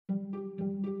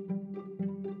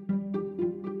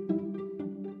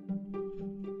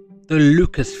The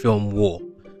Lucasfilm War,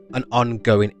 an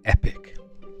ongoing epic.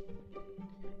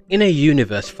 In a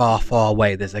universe far, far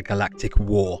away, there's a galactic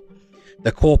war.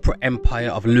 The corporate empire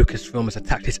of Lucasfilm has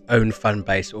attacked its own fan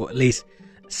base, or at least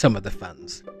some of the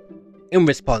fans. In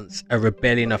response, a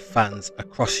rebellion of fans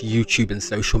across YouTube and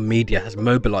social media has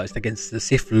mobilised against the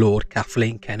Sith Lord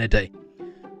Kathleen Kennedy.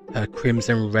 Her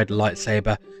crimson red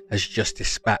lightsaber has just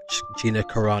dispatched Gina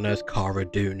Carano's Cara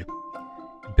Dune.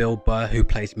 Bill Burr, who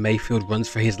plays Mayfield, runs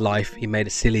for his life. He made a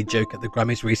silly joke at the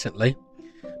Grammys recently,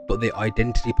 but the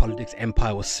identity politics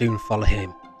empire will soon follow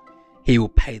him. He will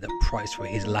pay the price for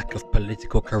his lack of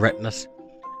political correctness.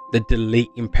 The delete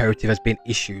imperative has been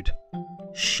issued.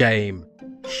 Shame,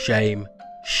 shame,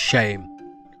 shame.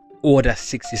 Order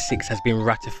 66 has been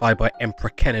ratified by Emperor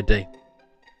Kennedy.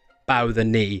 Bow the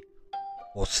knee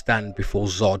or stand before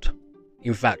Zod.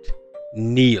 In fact,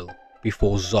 kneel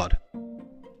before Zod.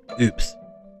 Oops.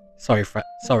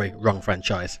 Sorry, wrong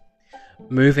franchise.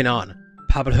 Moving on,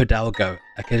 Pablo Hidalgo,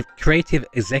 a creative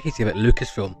executive at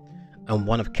Lucasfilm and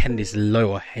one of Kennedy's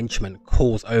loyal henchmen,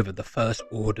 calls over the First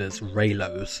Order's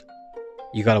Reylos.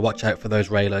 You gotta watch out for those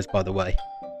Reylos, by the way.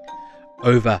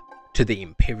 Over to the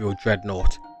Imperial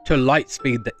Dreadnought. To light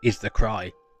speed that is the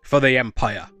cry. For the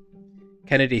Empire.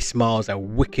 Kennedy smiles a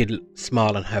wicked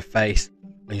smile on her face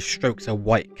and strokes a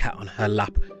white cat on her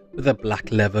lap with a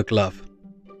black leather glove.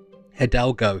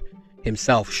 Hidalgo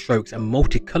himself strokes a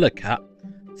multicolored cat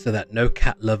so that no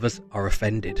cat lovers are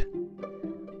offended.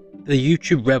 The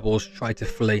YouTube rebels try to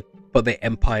flee, but the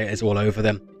Empire is all over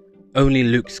them. Only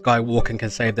Luke Skywalker can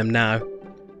save them now.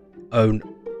 Oh,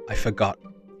 I forgot.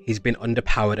 He's been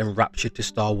underpowered and raptured to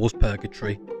Star Wars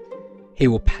purgatory. He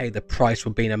will pay the price for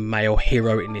being a male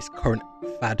hero in this current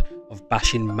fad of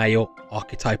bashing male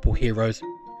archetypal heroes.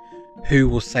 Who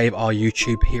will save our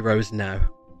YouTube heroes now?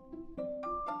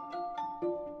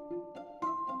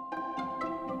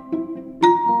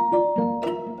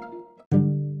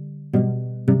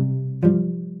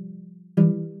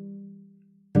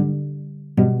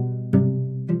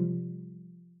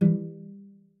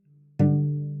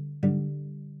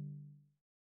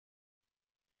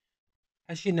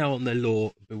 As you know, on the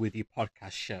Law Be With You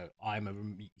podcast show, I'm a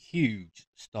huge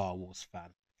Star Wars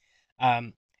fan.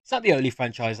 It's not the only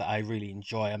franchise that I really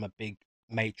enjoy. I'm a big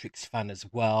Matrix fan as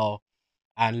well.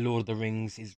 And Lord of the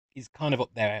Rings is kind of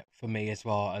up there for me as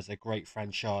well as a great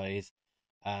franchise.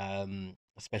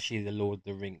 Especially the Lord of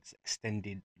the Rings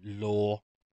extended lore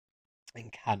in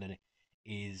canon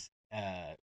is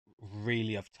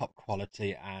really of top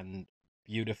quality and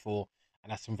beautiful,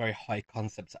 and has some very high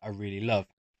concepts that I really love.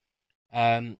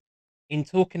 In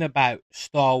talking about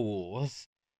Star Wars,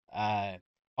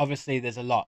 obviously there's a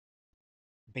lot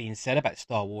being said about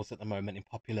Star Wars at the moment in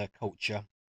popular culture.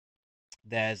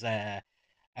 There's a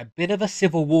bit of a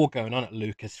civil war going on at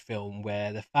Lucasfilm,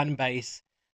 where the fan base,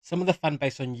 some of the fan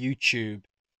base on YouTube,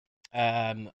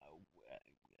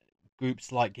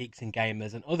 groups like Geeks and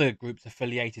Gamers and other groups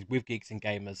affiliated with Geeks and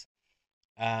Gamers,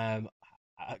 are,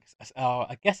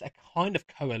 I guess, a kind of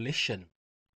coalition,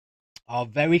 are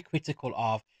very critical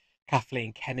of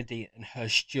Kathleen Kennedy and her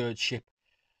stewardship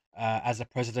as a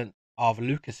president of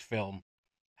Lucasfilm,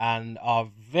 and are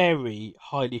very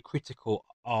highly critical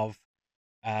of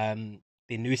the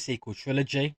new sequel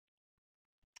trilogy,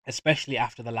 especially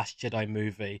after the Last Jedi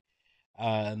movie.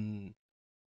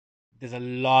 There's a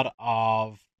lot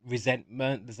of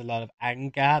resentment, there's a lot of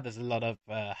anger, there's a lot of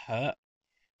hurt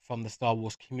from the Star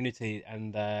Wars community,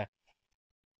 and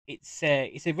it's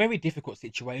a very difficult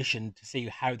situation to see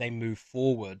how they move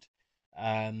forward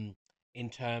in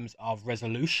terms of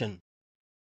resolution.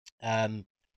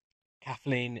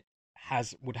 Kathleen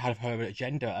would have her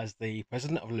agenda as the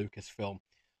president of Lucasfilm,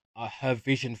 her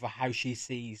vision for how she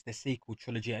sees the sequel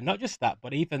trilogy, and not just that,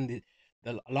 but even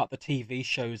a lot of the TV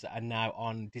shows that are now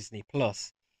on Disney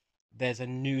Plus. There's a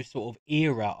new sort of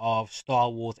era of Star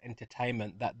Wars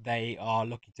entertainment that they are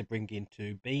looking to bring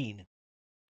into being.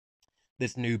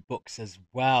 There's new books as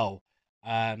well,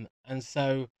 and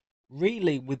so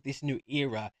really with this new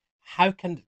era, how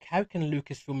can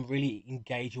Lucasfilm really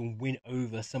engage and win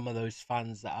over some of those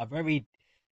fans that are very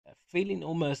feeling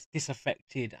almost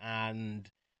disaffected and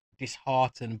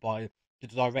disheartened by the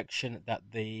direction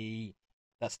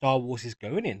that Star Wars is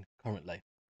going in currently?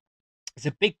 It's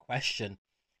a big question.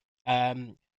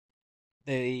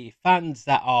 The fans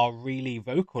that are really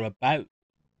vocal about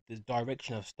the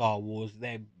direction of Star Wars,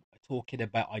 they're talking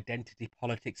about identity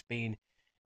politics being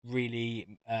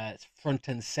really front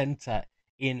and center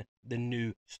in the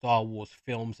new Star Wars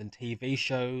films and TV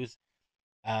shows.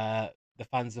 The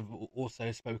fans have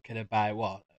also spoken about,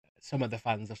 well, some of the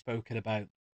fans have spoken about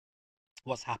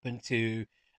what's happened to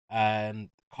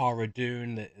Cara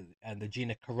Dune, and the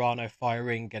Gina Carano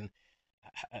firing, and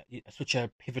such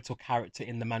a pivotal character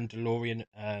in the Mandalorian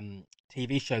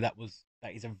TV show that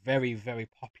is a very, very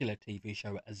popular TV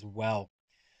show as well.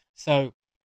 So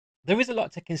there is a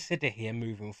lot to consider here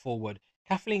moving forward.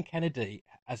 Kathleen Kennedy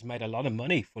has made a lot of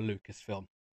money for Lucasfilm.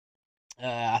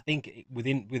 I think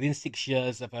within 6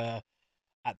 years of her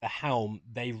at the helm,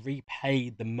 they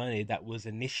repaid the money that was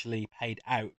initially paid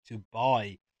out to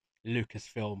buy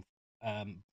Lucasfilm.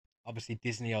 Um, Obviously,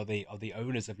 Disney are the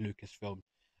owners of Lucasfilm,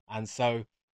 and so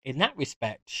in that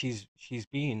respect, she's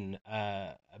been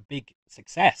a big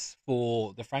success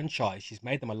for the franchise. She's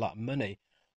made them a lot of money,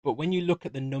 but when you look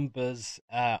at the numbers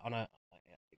on a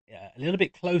little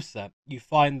bit closer, you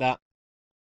find that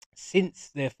since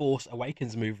their Force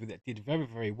Awakens movie that did very,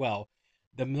 very well,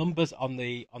 the numbers on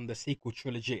the sequel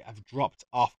trilogy have dropped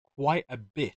off quite a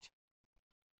bit.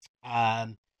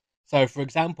 Um, so, for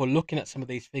example, looking at some of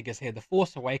these figures here, The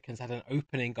Force Awakens had an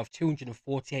opening of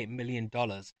 $248 million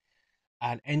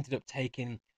and ended up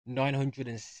taking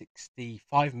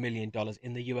 $965 million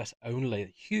in the US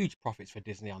only. Huge profits for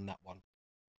Disney on that one.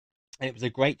 And it was a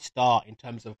great start in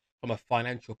terms of from a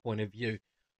financial point of view.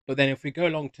 But then if we go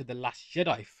along to the Last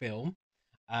Jedi film,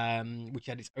 which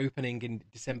had its opening in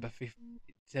December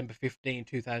 15,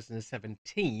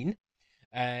 2017,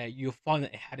 you'll find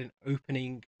that it had an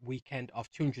opening weekend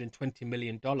of $220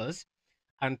 million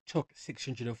and took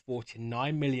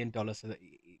 $649 million. So that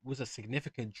it was a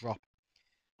significant drop.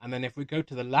 And then if we go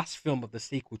to the last film of the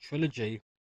sequel trilogy,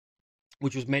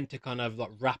 which was meant to kind of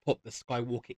like wrap up the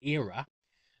Skywalker era,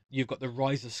 you've got the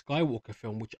Rise of Skywalker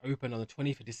film, which opened on the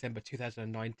 20th of December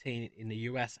 2019 in the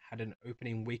US, had an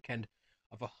opening weekend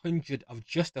of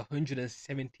just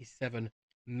 $177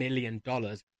 million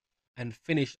and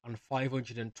finished on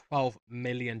 $512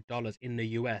 million in the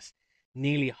US,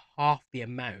 nearly half the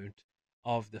amount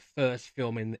of the first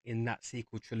film in that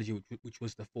sequel trilogy, which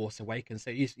was The Force Awakens.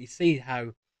 So you see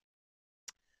how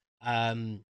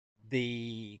um,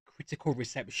 the critical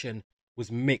reception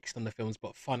was mixed on the films,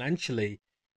 but financially,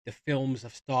 the films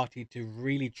have started to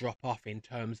really drop off in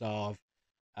terms of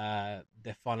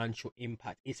their financial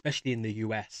impact, especially in the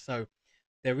US. So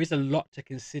there is a lot to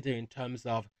consider in terms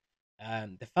of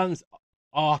the fans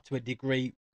are to a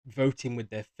degree voting with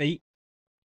their feet.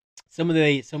 Some of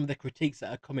the critiques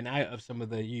that are coming out of some of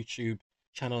the YouTube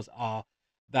channels are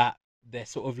that their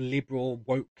sort of liberal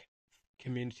woke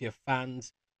community of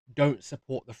fans don't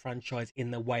support the franchise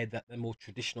in the way that the more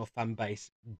traditional fan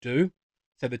base do.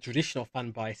 So the traditional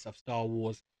fan base of Star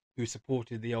Wars, who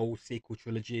supported the old sequel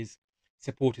trilogies,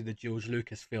 supported the George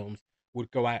Lucas films,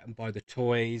 would go out and buy the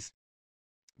toys.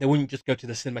 They wouldn't just go to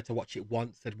the cinema to watch it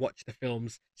once. They'd watch the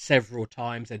films several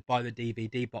times. They'd buy the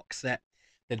DVD box set.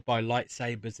 They'd buy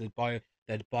lightsabers.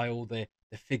 They'd buy all the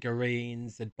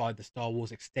figurines. They'd buy the Star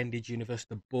Wars extended universe,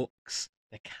 the books,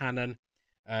 the canon,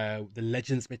 the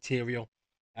Legends material.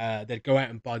 They'd go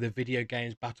out and buy the video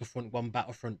games, Battlefront 1,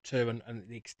 Battlefront 2, and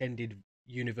the extended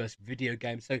universe video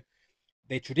games. So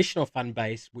the traditional fan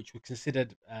base, which was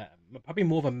considered probably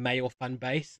more of a male fan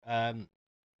base,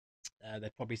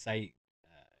 they'd probably say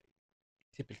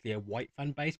typically a white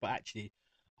fan base, but actually,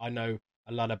 I know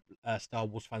a lot of Star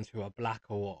Wars fans who are black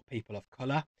or people of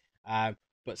color. Uh,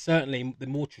 but certainly, the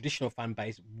more traditional fan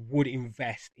base would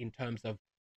invest in terms of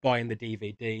buying the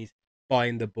DVDs,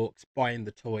 buying the books, buying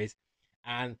the toys,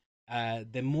 and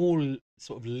the more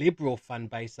sort of liberal fan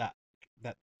base that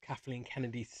Kathleen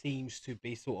Kennedy seems to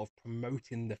be sort of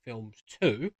promoting the films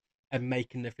to and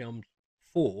making the films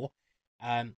for,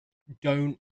 um,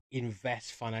 don't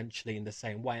invest financially in the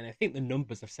same way. And I think the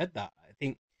numbers have said that. I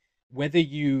think whether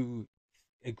you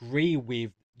agree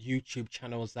with YouTube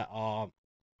channels that are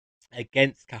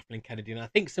against Kathleen Kennedy, and I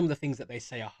think some of the things that they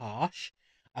say are harsh.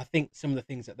 I think some of the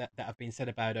things that have been said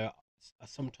about her are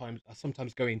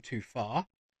sometimes going too far.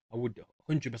 I would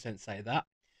 100% say that.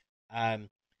 Um,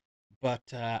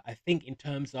 but I think in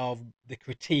terms of the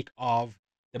critique of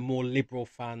the more liberal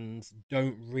fans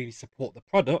don't really support the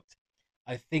product,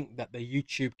 I think that the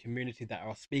YouTube community that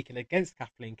are speaking against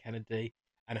Kathleen Kennedy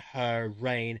and her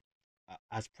reign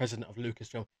as president of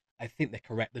Lucasfilm, I think they're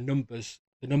correct. The numbers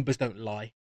don't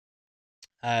lie.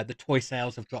 The toy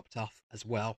sales have dropped off as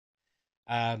well,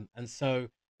 and so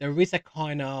there is a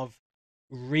kind of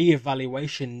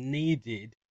reevaluation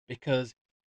needed because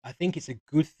I think it's a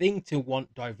good thing to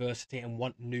want diversity and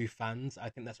want new fans. I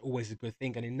think that's always a good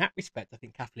thing, and in that respect, I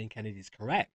think Kathleen Kennedy is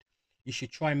correct. You should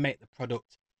try and make the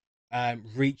product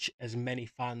reach as many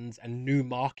fans and new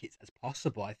markets as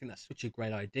possible. I think that's such a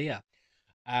great idea.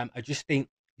 I just think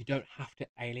you don't have to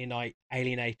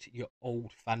alienate your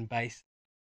old fan base.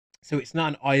 So it's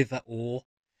not an either or.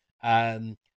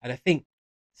 And I think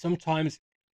sometimes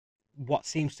what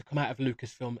seems to come out of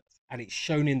Lucasfilm, and it's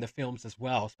shown in the films as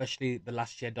well, especially The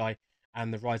Last Jedi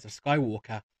and The Rise of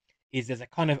Skywalker, is there's a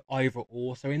kind of either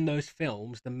or. So in those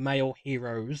films, the male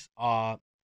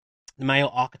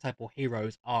archetypal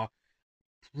heroes are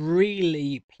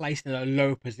really placed in a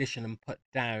low position and put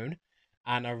down,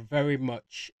 and are very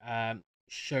much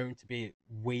shown to be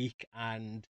weak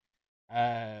and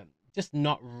uh, just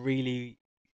not really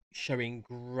showing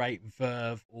great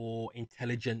verve or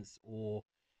intelligence or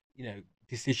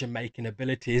decision making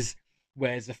abilities,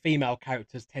 whereas the female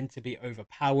characters tend to be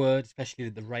overpowered, especially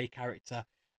the Ray character,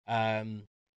 um,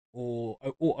 or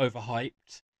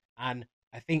overhyped. And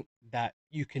I think that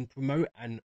you can promote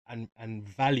and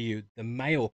value the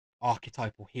male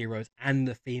archetypal heroes and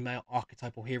the female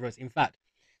archetypal heroes. In fact,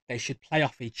 they should play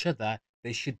off each other.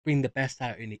 They should bring the best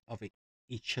out of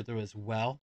each other as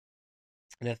well.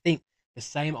 And I think the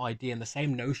same idea and the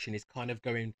same notion is kind of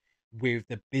going with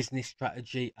the business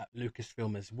strategy at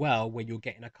Lucasfilm as well, where you're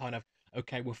getting a kind of,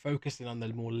 okay, we're focusing on the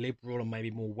more liberal and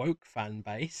maybe more woke fan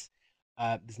base.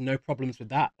 There's no problems with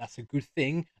that. That's a good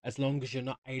thing, as long as you're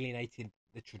not alienating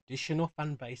the traditional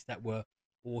fan base that were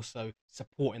also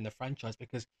supporting the franchise.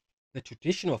 Because the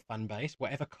traditional fan base,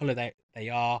 whatever color they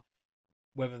are,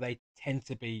 whether they tend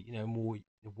to be, more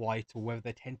white or whether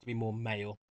they tend to be more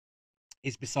male,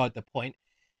 is beside the point.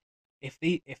 If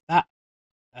that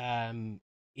um,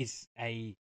 is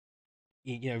a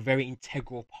very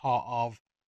integral part of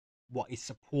what is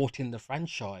supporting the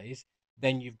franchise,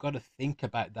 then you've got to think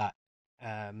about that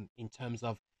in terms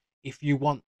of, if you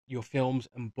want your films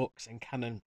and books and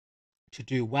canon to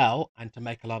do well and to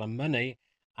make a lot of money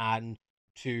and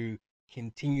to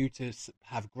continue to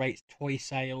have great toy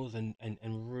sales and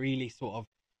really sort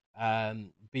of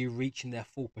be reaching their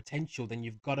full potential, then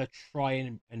you've got to try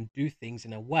and do things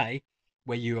in a way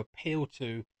where you appeal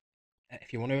to,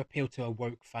 if you want to appeal to a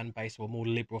woke fan base or a more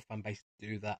liberal fan base,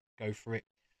 do that, go for it,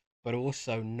 but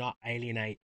also not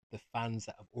alienate the fans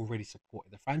that have already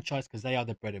supported the franchise, because they are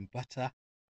the bread and butter.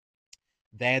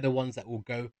 They're the ones that will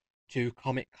go to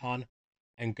Comic Con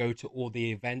and go to all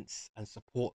the events and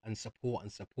support and support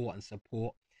and support and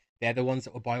support. They're the ones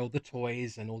that will buy all the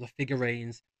toys and all the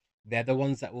figurines. They're the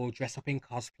ones that will dress up in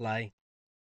cosplay.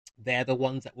 They're the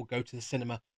ones that will go to the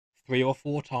cinema 3 or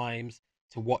 4 times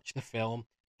to watch the film.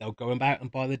 They'll go about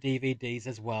and buy the DVDs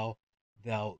as well.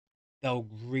 They'll they'll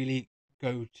really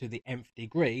go to the nth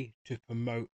degree to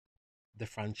promote the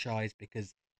franchise,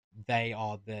 because they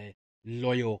are the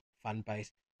loyal fan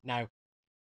base. Now,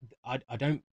 I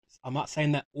don't. I'm not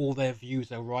saying that all their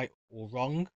views are right or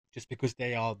wrong just because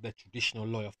they are the traditional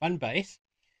loyal fan base.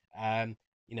 Um,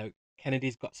 you know,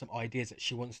 Kennedy's got some ideas that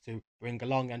she wants to bring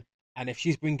along, and if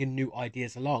she's bringing new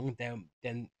ideas along,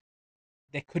 then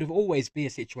there could have always be a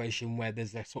situation where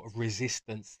there's a sort of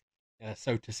resistance,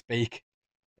 so to speak,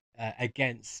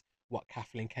 against what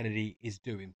Kathleen Kennedy is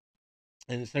doing.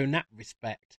 And so in that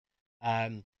respect,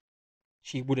 um,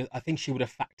 I think she would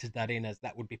have factored that in, as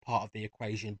that would be part of the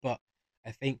equation. But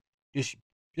I think just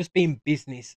just being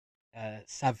business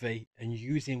savvy and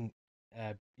using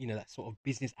that sort of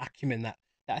business acumen that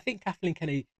I think Kathleen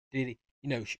Kennedy did,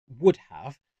 would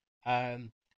have,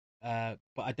 um,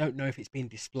 but I don't know if it's been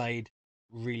displayed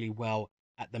really well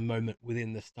at the moment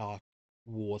within the Star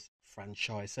Wars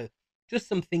franchise. So just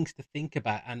some things to think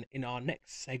about. And in our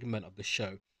next segment of the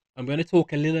show, I'm going to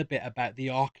talk a little bit about the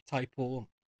archetypal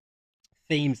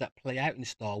themes that play out in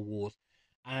Star Wars,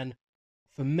 and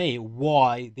for me,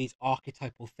 why these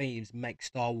archetypal themes make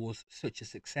Star Wars such a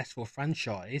successful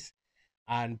franchise.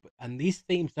 And these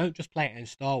themes don't just play out in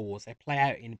Star Wars; they play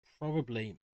out in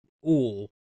probably all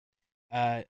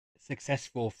uh,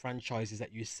 successful franchises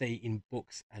that you see in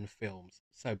books and films.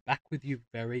 So back with you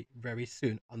very, very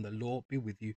soon on the Law Be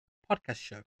With You podcast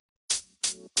show.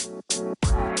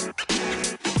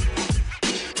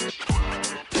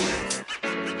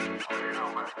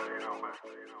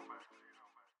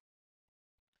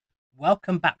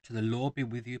 Welcome back to the Law Be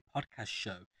With You podcast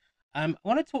show. I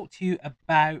want to talk to you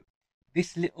about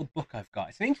this little book I've got.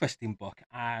 It's an interesting book,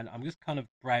 and I'm just kind of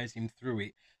browsing through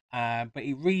it. But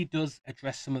it really does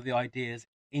address some of the ideas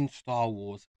in Star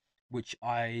Wars, which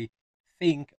I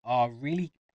think are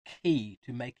really key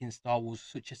to making Star Wars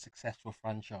such a successful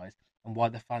franchise, and why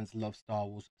the fans love Star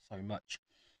Wars so much.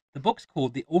 The book's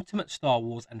called The Ultimate Star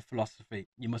Wars and Philosophy.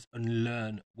 You must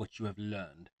unlearn what you have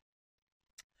learned.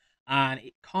 And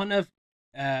it kind of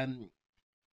um,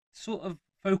 sort of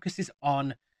focuses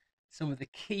on some of the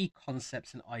key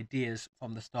concepts and ideas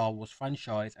from the Star Wars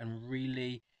franchise, and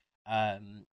really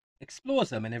explores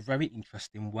them in a very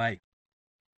interesting way.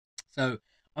 So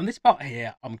on this part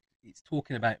here, it's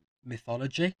talking about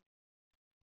mythology,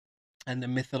 and the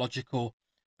mythological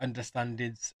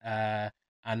understandings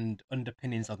and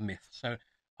underpinnings of myth. So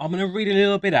I'm going to read a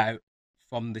little bit out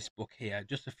from this book here,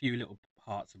 just a few little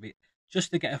parts of it,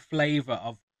 just to get a flavour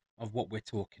of what we're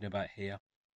talking about here.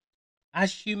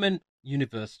 As human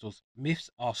universals, myths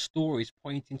are stories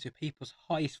pointing to people's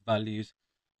highest values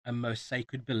and most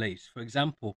sacred beliefs. For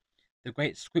example, the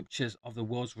great scriptures of the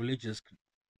world's religions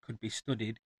could be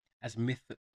studied as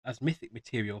mythic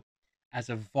material, as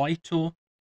a vital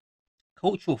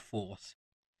cultural force.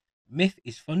 Myth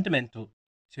is fundamental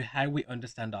to how we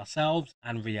understand ourselves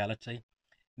and reality.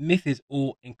 Myth is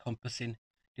all encompassing,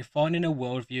 defining a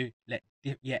worldview,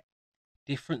 yet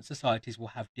different societies will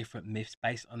have different myths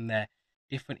based on their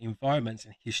different environments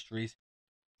and histories.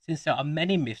 Since there are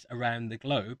many myths around the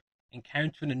globe,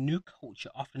 encountering a new culture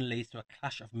often leads to a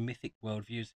clash of mythic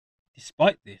worldviews.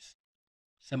 Despite this,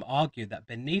 some argue that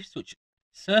beneath such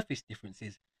surface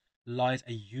differences lies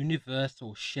a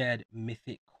universal shared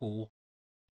mythic core.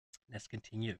 Let's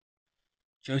continue.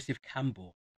 Joseph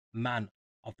Campbell, man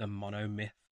of the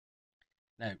monomyth.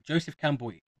 Now, Joseph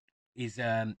Campbell is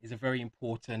a very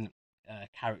important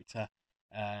character.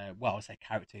 Well, I say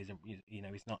character.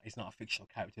 He's not a fictional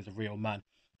character. He's a real man,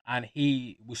 and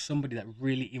he was somebody that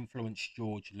really influenced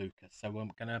George Lucas. So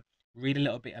I'm gonna read a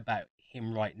little bit about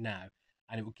him right now,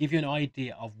 and it will give you an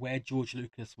idea of where George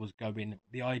Lucas was going.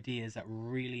 The ideas that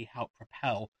really helped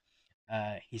propel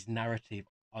his narrative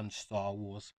on Star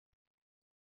Wars.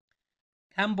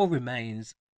 Campbell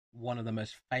remains one of the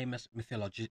most famous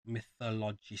mythologists,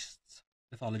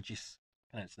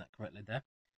 pronouncing that correctly there,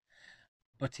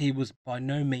 but he was by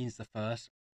no means the first.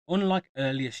 Unlike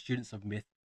earlier students of myth,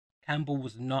 Campbell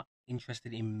was not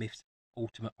interested in myth's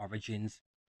ultimate origins,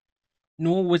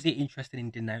 nor was he interested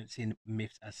in denouncing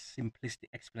myths as simplistic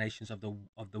explanations of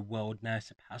the world now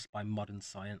surpassed by modern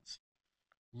science.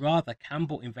 Rather,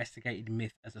 Campbell investigated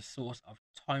myth as a source of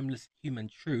timeless human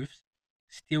truths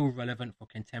still relevant for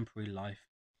contemporary life.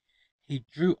 He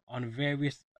drew on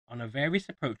various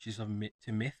approaches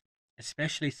to myth,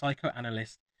 especially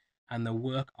psychoanalysis and the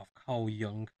work of Carl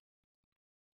Jung.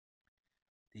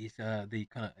 These the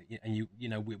kind of and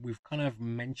we've kind of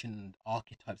mentioned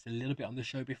archetypes a little bit on the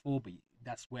show before, but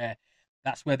that's where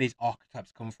these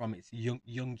archetypes come from. It's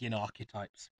Jungian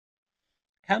archetypes.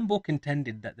 Campbell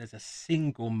contended that there's a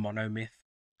single monomyth,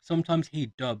 sometimes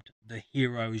he dubbed the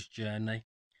hero's journey,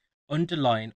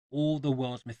 underlying all the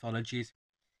world's mythologies.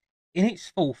 In its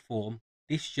full form,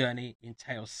 this journey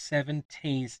entails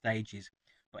 17 stages,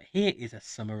 but here is a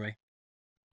summary.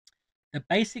 The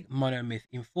basic monomyth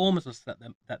informs us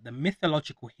that the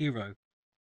mythological hero,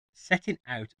 setting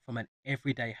out from an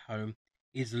everyday home,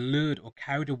 is lured or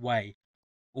carried away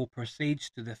or proceeds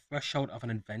to the threshold of an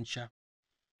adventure.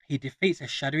 He defeats a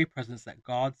shadowy presence that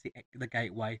guards the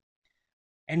gateway,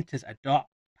 enters a dark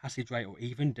passageway or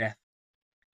even death,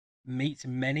 meets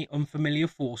many unfamiliar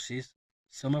forces,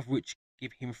 some of which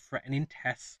give him threatening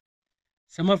tests,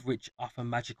 some of which offer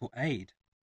magical aid.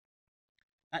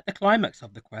 At the climax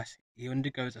of the quest, he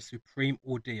undergoes a supreme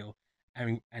ordeal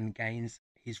and gains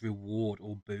his reward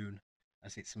or boon,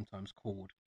 as it's sometimes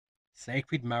called.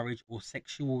 Sacred marriage or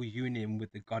sexual union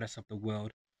with the goddess of the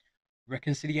world,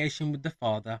 reconciliation with the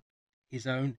Father, his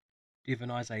own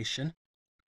divinization,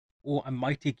 or a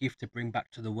mighty gift to bring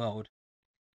back to the world.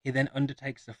 He then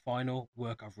undertakes the final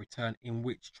work of return, in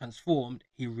which, transformed,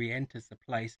 he re-enters the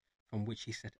place from which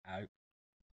he set out.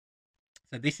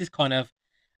 So this is kind of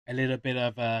a little bit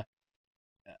of an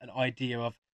idea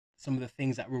of some of the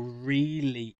things that were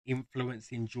really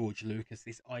influencing George Lucas.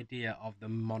 This idea of the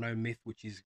monomyth,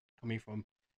 coming from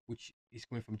which is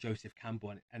coming from Joseph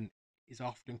Campbell, and is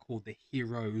often called the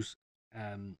hero's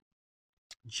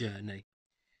journey.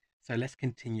 So let's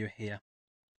continue here,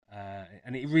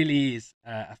 and it really is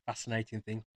a fascinating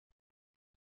thing.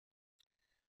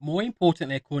 More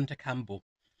importantly, according to Campbell,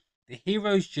 the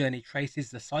hero's journey traces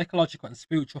the psychological and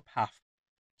spiritual path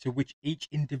to which each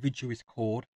individual is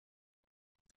called.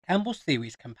 Campbell's theory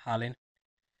is compelling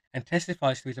and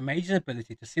testifies to his amazing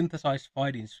ability to synthesize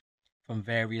findings from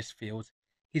various fields.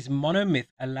 His monomyth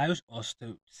allows us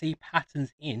to see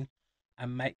patterns in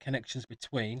and make connections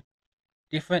between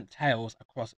different tales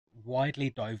across widely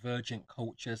divergent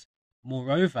cultures.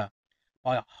 Moreover,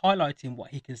 by highlighting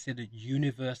what he considered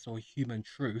universal human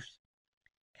truths,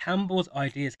 Campbell's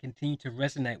ideas continue to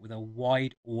resonate with a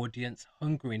wide audience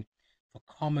hungering for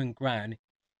common ground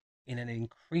in an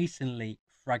increasingly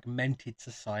fragmented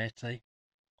society.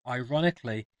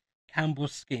 Ironically,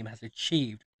 Campbell's scheme has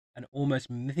achieved an almost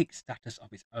mythic status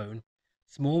of its own.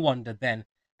 Small wonder then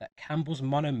that Campbell's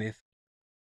monomyth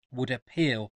would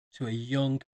appeal to a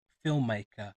young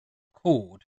filmmaker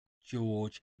called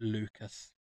George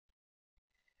Lucas.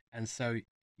 And so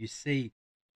you see,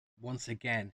 once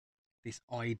again, this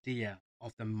idea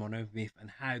of the monomyth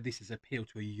and how this has appealed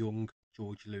to a young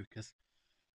George Lucas.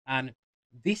 And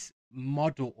this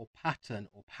model or pattern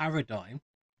or paradigm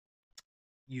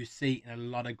you see in a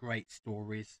lot of great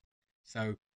stories.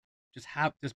 So just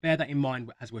bear that in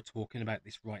mind as we're talking about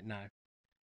this right now.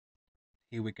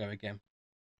 Here we go again.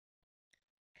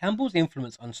 Campbell's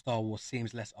influence on Star Wars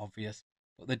seems less obvious,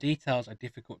 but the details are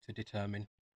difficult to determine,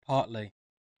 partly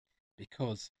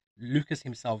because Lucas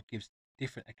himself gives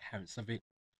different accounts of it.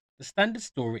 The standard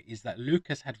story is that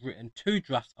Lucas had written two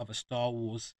drafts of Star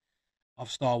Wars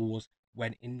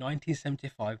when in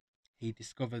 1975 he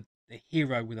discovered The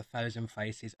Hero with a Thousand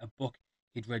Faces, a book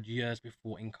he'd read years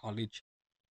before in college.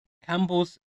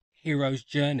 Campbell's hero's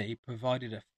journey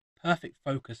provided a perfect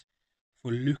focus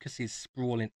for Lucas's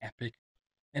sprawling epic.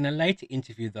 In a later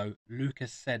interview, though,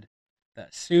 Lucas said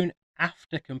that soon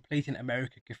after completing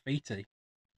American Graffiti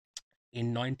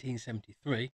in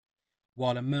 1973,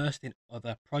 while immersed in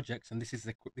other projects, and this is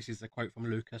a quote from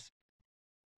Lucas,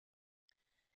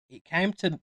 it came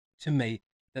to me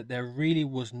that there really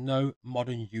was no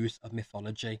modern use of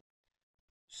mythology.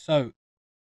 So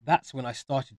that's when I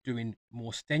started doing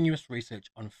more strenuous research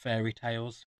on fairy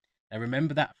tales. Now,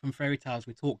 remember that from fairy tales,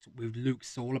 we talked with Luke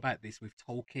Saul about this with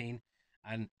Tolkien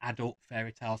and adult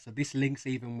fairy tales. So this links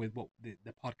even with what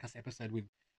the podcast episode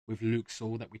with Luke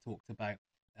Saul that we talked about,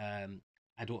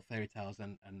 adult fairy tales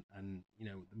and you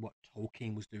know what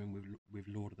Tolkien was doing with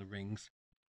Lord of the Rings.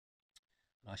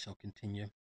 And I shall continue.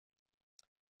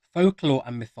 Folklore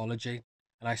and mythology,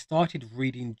 and I started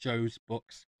reading Joe's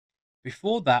books.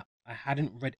 Before that, I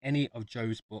hadn't read any of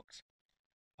Joe's books.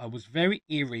 I was very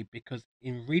eerie because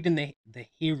in reading the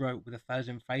Hero with a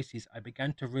Thousand Faces, I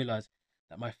began to realize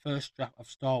that my first draft of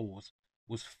Star Wars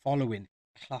was following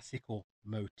classical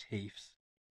motifs.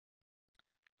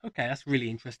 Okay, that's really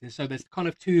interesting. So there's kind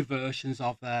of two versions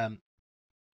of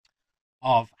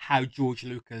how George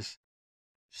Lucas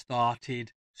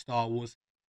started Star Wars.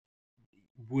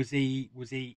 Was he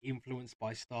influenced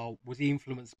by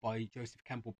Joseph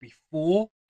Campbell before,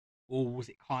 or was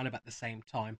it kind of at the same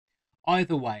time?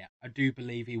 Either way, I do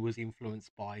believe he was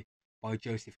influenced by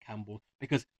Joseph Campbell,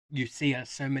 because you see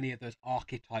so many of those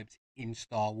archetypes in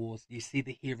Star Wars. You see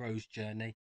the hero's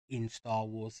journey in Star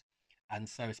Wars, and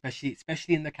so especially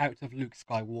in the character of Luke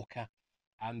Skywalker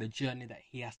and the journey that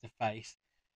he has to face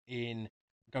in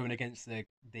going against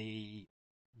the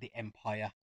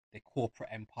Empire, the corporate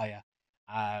Empire,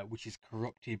 which is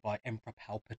corrupted by Emperor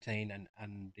Palpatine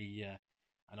and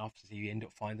obviously you end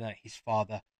up finding out his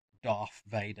father, Darth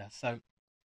Vader. So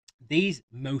these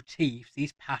motifs,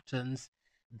 these patterns,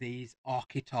 these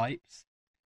archetypes,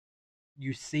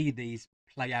 you see these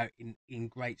play out in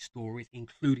great stories,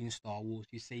 including Star Wars.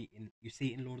 You see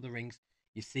it in Lord of the Rings.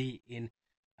 You see it in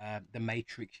The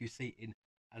Matrix. You see it in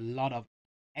a lot of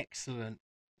excellent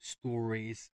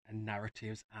stories and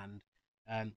narratives.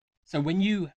 And so when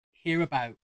you hear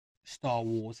about Star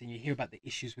Wars and you hear about the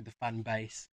issues with the fan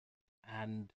base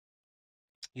and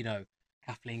you know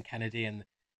Kathleen Kennedy and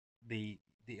the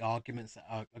arguments that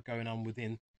are going on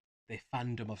within the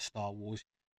fandom of Star Wars,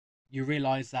 you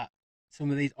realize that some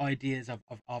of these ideas of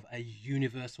a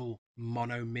universal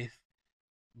monomyth,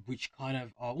 which kind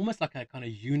of are almost like a kind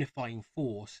of unifying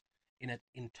force in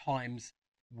times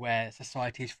where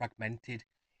society is fragmented,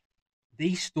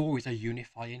 these stories are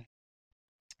unifying.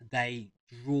 They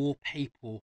draw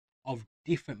people of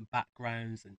different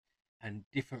backgrounds and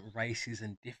different races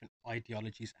and different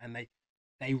ideologies, and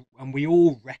we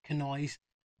all recognize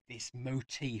this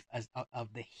motif as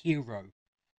of the hero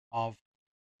of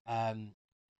um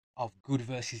of good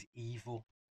versus evil,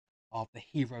 of the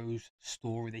hero's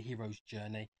story, the hero's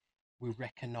journey. We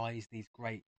recognize these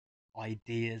great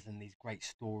ideas and these great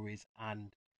stories,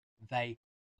 and they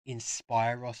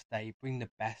inspire us. They bring the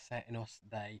best out in us.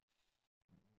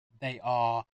 They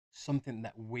are something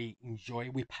that we enjoy.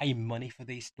 We pay money for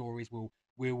these stories.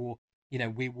 We will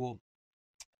we will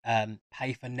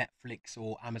pay for Netflix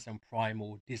or Amazon Prime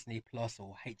or Disney Plus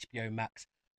or HBO Max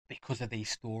because of these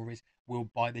stories. We'll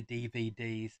buy the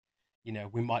DVDs.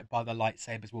 We might buy the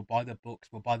lightsabers. We'll buy the books.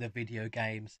 We'll buy the video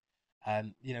games.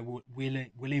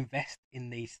 We'll invest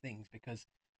in these things because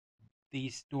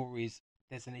these stories.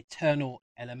 There's an eternal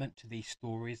element to these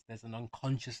stories. There's an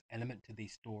unconscious element to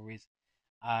these stories.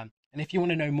 And if you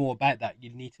want to know more about that,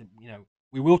 you need to,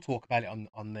 we will talk about it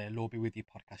on the Lord Be With You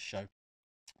podcast show.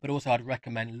 But also, I'd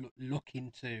recommend look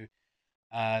into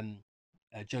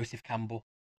Joseph Campbell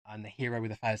and The Hero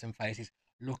with a Thousand Faces.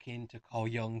 Look into Carl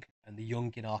Jung and the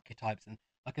Jungian archetypes. And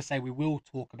like I say, we will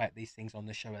talk about these things on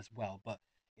the show as well. But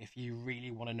if you really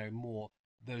want to know more,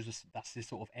 that's the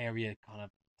sort of area kind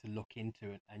of to look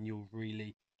into it, and you'll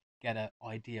really get an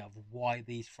idea of why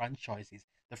the franchises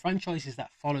that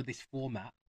follow this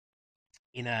format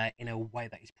in a way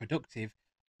that is productive,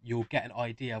 you'll get an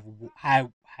idea of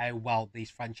how well these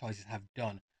franchises have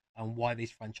done, and why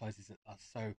these franchises are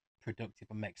so productive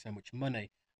and make so much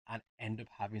money and end up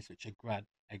having such a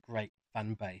great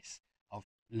fan base of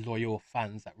loyal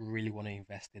fans that really want to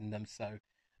invest in them. So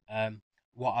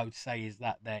what I would say is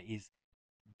that that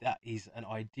is an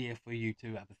idea for you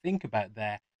to have a think about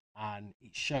there, and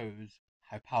it shows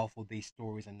how powerful these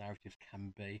stories and narratives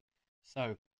can be.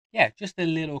 So yeah, just a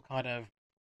little kind of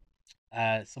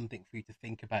something for you to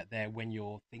think about there when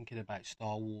you're thinking about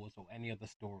Star Wars or any other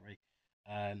story.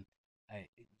 Um,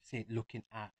 Looking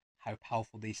at how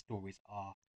powerful these stories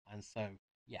are, and so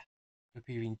yeah, hope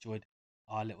you enjoyed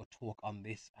our little talk on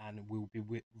this, and we'll be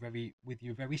with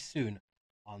you very soon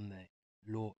on the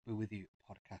Law Be With You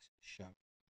podcast show.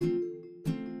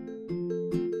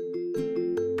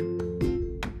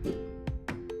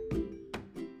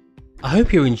 I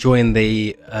hope you're enjoying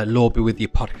the Law Be With You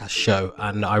podcast show,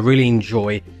 and I really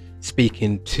enjoy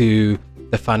speaking to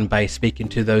the fan base, speaking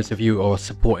to those of you who are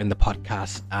supporting the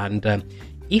podcast. And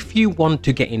if you want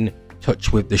to get in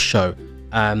touch with the show,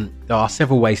 there are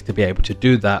several ways to be able to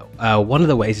do that. One of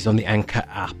the ways is on the Anchor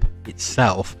app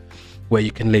itself, where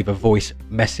you can leave a voice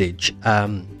message.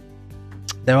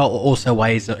 There are also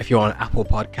ways that if you're on Apple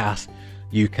Podcasts,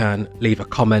 you can leave a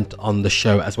comment on the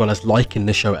show, as well as liking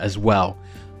the show as well.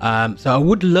 So I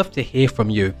would love to hear from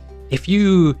you. If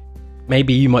you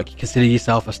might consider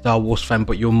yourself a Star Wars fan,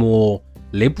 but you're more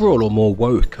liberal or more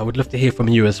woke, I would love to hear from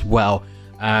you as well.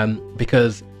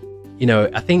 Because,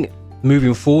 I think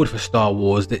moving forward for Star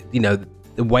Wars, the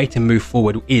way to move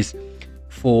forward is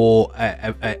for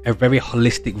a very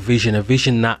holistic vision, a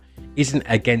vision that isn't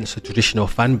against a traditional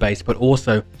fan base, but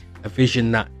also a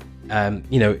vision that,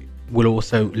 will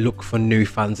also look for new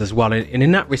fans as well. And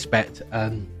in that respect,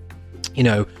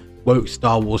 woke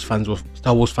Star Wars fans, or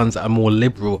Star Wars fans that are more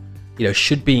liberal,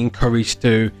 should be encouraged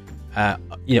to,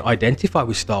 identify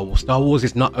with Star Wars. Star Wars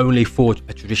is not only for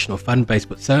a traditional fan base,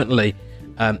 but certainly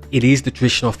it is the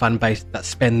traditional fan base that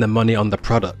spend the money on the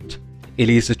product. It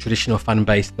is the traditional fan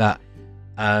base that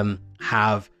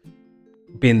have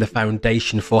been the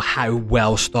foundation for how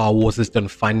well Star Wars has done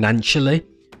financially,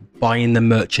 buying the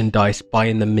merchandise,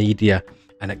 buying the media,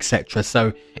 and etc.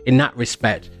 So in that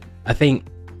respect, I think,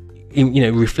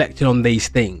 reflecting on these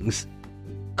things,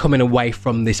 coming away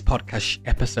from this podcast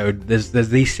episode, there's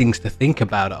these things to think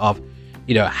about of,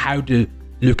 how do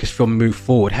Lucasfilm move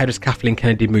forward? How does Kathleen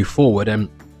Kennedy move forward? And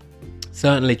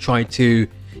certainly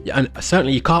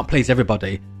certainly you can't please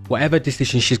everybody. Whatever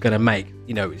decision she's going to make,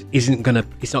 it's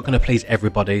not going to please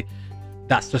everybody.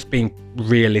 That's just being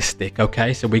realistic.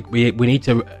 Okay. So we need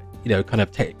to, kind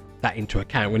of take that into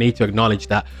account. We need to acknowledge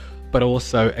that, but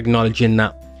also acknowledging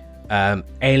that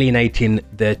alienating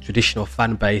the traditional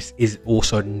fan base is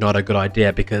also not a good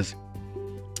idea, because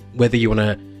whether you want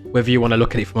to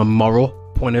look at it from a moral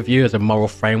point of view, as a moral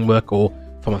framework, or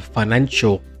from a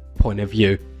financial point of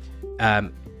view,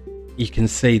 you can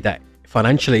see that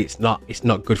financially it's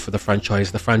not good for the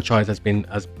franchise. The franchise has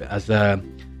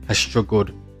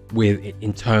struggled with,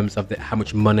 in terms of how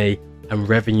much money and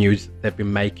revenues they've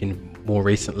been making more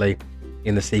recently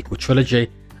in the sequel trilogy,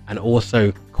 and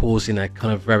also causing a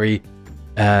kind of very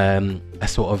a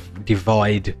sort of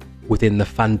divide within the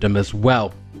fandom as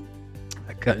well,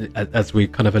 as we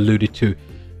kind of alluded to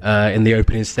in the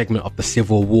opening segment of the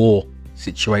Civil War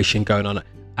situation going on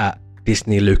at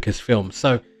Disney Lucasfilm.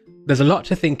 So there's a lot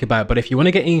to think about, but if you want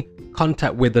to get in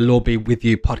contact with the Law Be With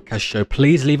You podcast show,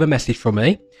 please leave a message from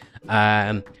me,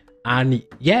 and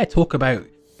talk about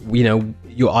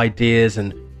your ideas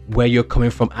and where you're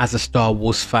coming from as a Star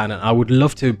Wars fan. And I would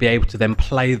love to be able to then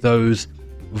play those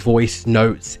voice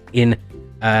notes in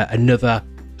another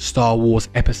Star Wars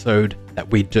episode that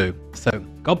we do. So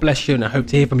God bless you, and I hope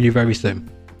to hear from you very soon.